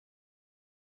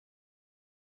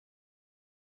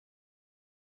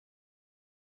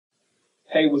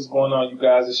Hey, what's going on, you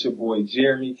guys? It's your boy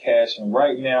Jeremy Cash, and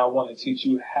right now I want to teach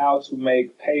you how to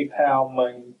make PayPal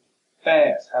money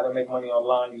fast, how to make money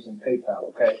online using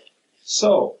PayPal, okay?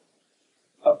 So,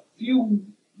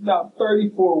 about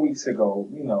 34 weeks ago,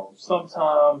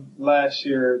 sometime last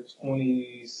year,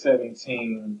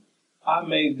 2017, I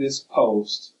made this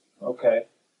post, okay?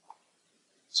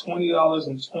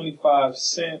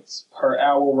 $20.25 per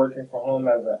hour working from home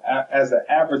as an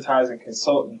advertising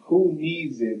consultant. Who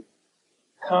needs it?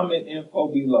 Comment info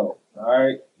below. All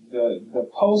right. The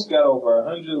post got over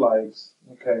 100 likes,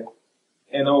 okay,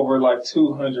 and over like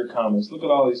 200 comments. Look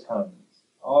at all these comments.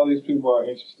 All these people are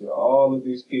interested. All of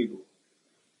these people.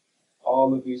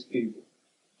 All of these people.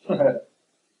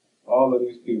 All of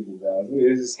these people, guys.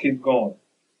 Let's just keep going.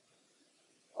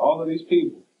 All of these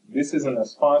people. This isn't a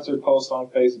sponsored post on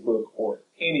Facebook or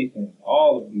anything.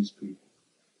 All of these people.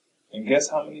 And guess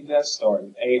how many got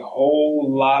started? A whole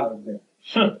lot of them.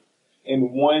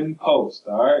 In one post,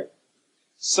 alright?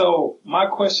 So, my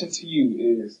question to you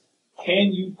is,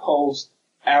 can you post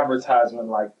advertisement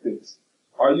like this?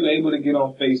 Are you able to get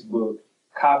on Facebook,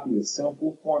 copy a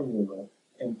simple formula,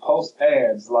 and post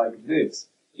ads like this?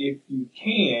 If you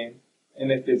can,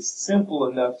 and if it's simple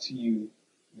enough to you,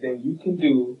 then you can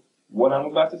do what I'm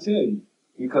about to tell you.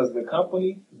 Because the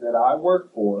company that I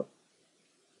work for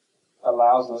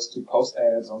allows us to post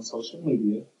ads on social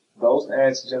media. Those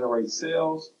ads generate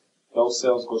sales. Those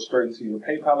sales go straight into your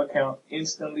PayPal account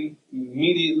instantly,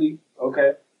 immediately,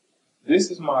 okay? This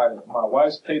is my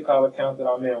wife's PayPal account that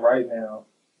I'm in right now.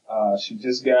 She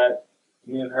just got,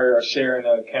 me and her are sharing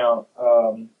an account,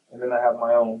 and then I have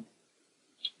my own.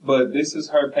 But this is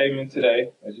her payment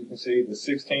today. As you can see, the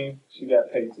 16th, she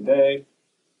got paid today.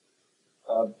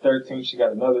 13th, she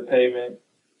got another payment.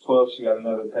 12th, she got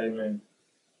another payment.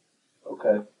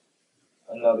 Okay.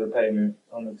 Another payment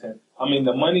on the 10th. I mean,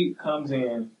 the money comes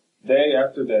in day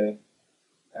after day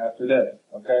after day,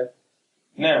 okay?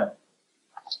 Now,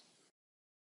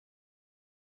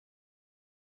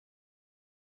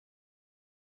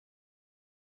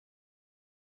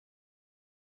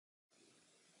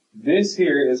 this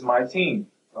here is my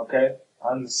team, okay?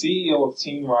 I'm the CEO of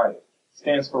Team Riot.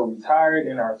 Stands for retired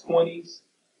in our 20s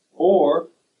or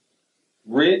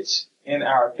rich in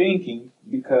our thinking,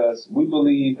 because we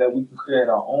believe that we can create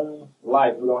our own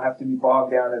life. We don't have to be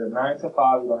bogged down at a 9 to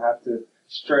 5. We don't have to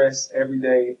stress every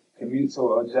day, commute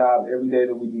to a job every day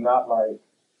that we do not like.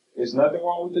 There's nothing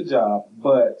wrong with the job,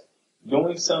 but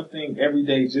doing something every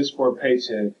day just for a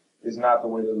paycheck is not the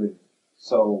way to live.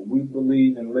 So we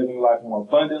believe in living life more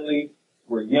abundantly.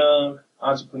 We're young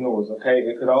entrepreneurs, okay?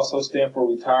 It could also stand for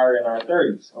retire in our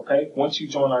 30s, okay? Once you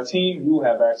join our team, you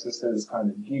have access to this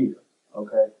kind of gear,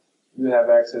 okay? You have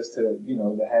access to,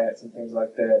 the hats and things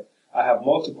like that. I have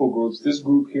multiple groups. This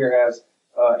group here has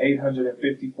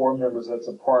 854 members that's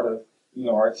a part of,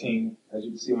 our team. As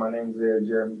you can see, my name is there,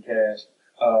 Jeremy Cash.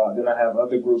 Then I have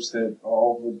other groups that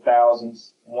are over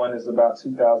thousands. One is about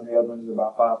 2,000. The other one is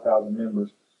about 5,000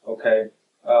 members. Okay.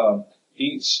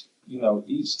 Each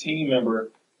team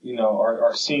member,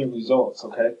 are seeing results.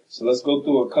 Okay. So let's go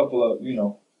through a couple of,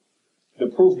 the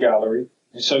proof gallery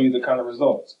and show you the kind of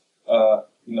results.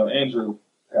 Andrew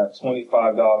got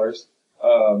 $25.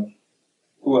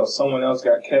 Who else? Someone else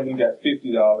Kevin got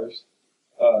 $50.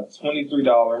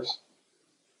 $23.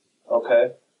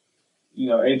 Okay.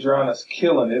 Adriana's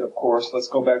killing it, of course. Let's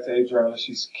go back to Adriana.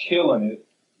 She's killing it,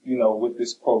 with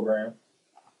this program.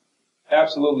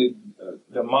 Absolutely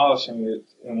demolishing it.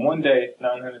 In one day,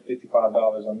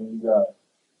 $955. I mean, you got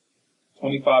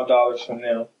 $25 from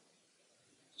them,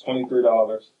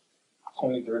 $23,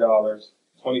 $23,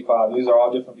 $25. These are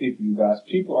all different people, you guys.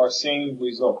 People are seeing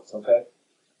results, okay,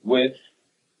 with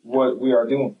what we are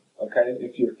doing, okay?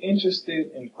 If you're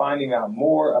interested in finding out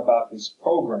more about this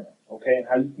program, okay, and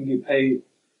how you can get paid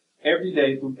every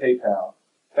day through PayPal,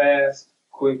 fast,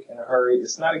 quick, in a hurry.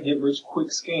 It's not a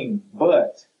get-rich-quick scheme,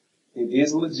 but it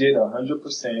is legit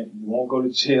 100%. You won't go to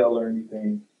jail or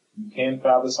anything. You can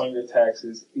file this on your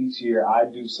taxes each year. I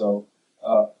do so.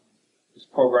 This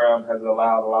program has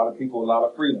allowed a lot of people a lot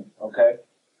of freedom, okay?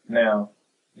 Now,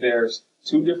 there's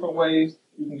 2 different ways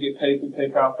you can get paid through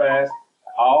PayPal fast.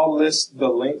 I'll list the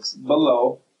links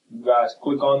below. You guys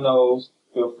click on those.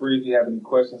 Feel free, if you have any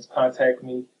questions, contact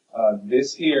me.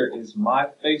 This here is my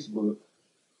Facebook.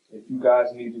 If you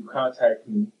guys need to contact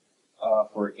me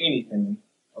for anything,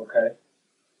 okay?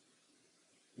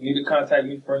 You need to contact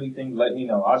me for anything, let me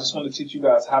know. I just want to teach you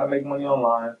guys how to make money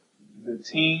online. The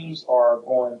teams are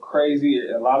going crazy.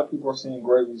 A lot of people are seeing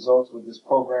great results with this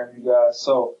program, you guys.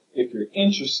 So if you're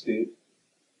interested,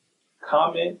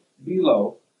 comment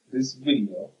below this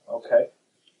video, okay?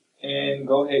 and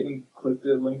go ahead and click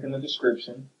the link in the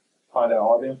description. Find out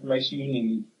all the information you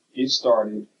need, get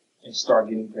started, and start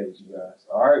getting paid, you guys.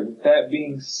 Alright, with that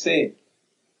being said,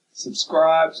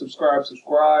 subscribe.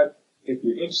 If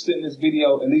you're interested in this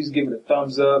video, at least give it a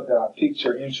thumbs up that I piqued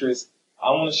your interest.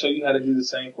 I want to show you how to do the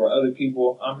same for other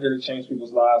people. I'm here to change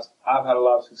people's lives. I've had a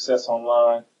lot of success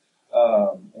online,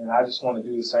 and I just want to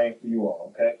do the same for you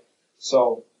all, okay?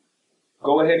 So,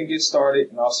 go ahead and get started,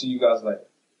 and I'll see you guys later.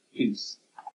 Peace.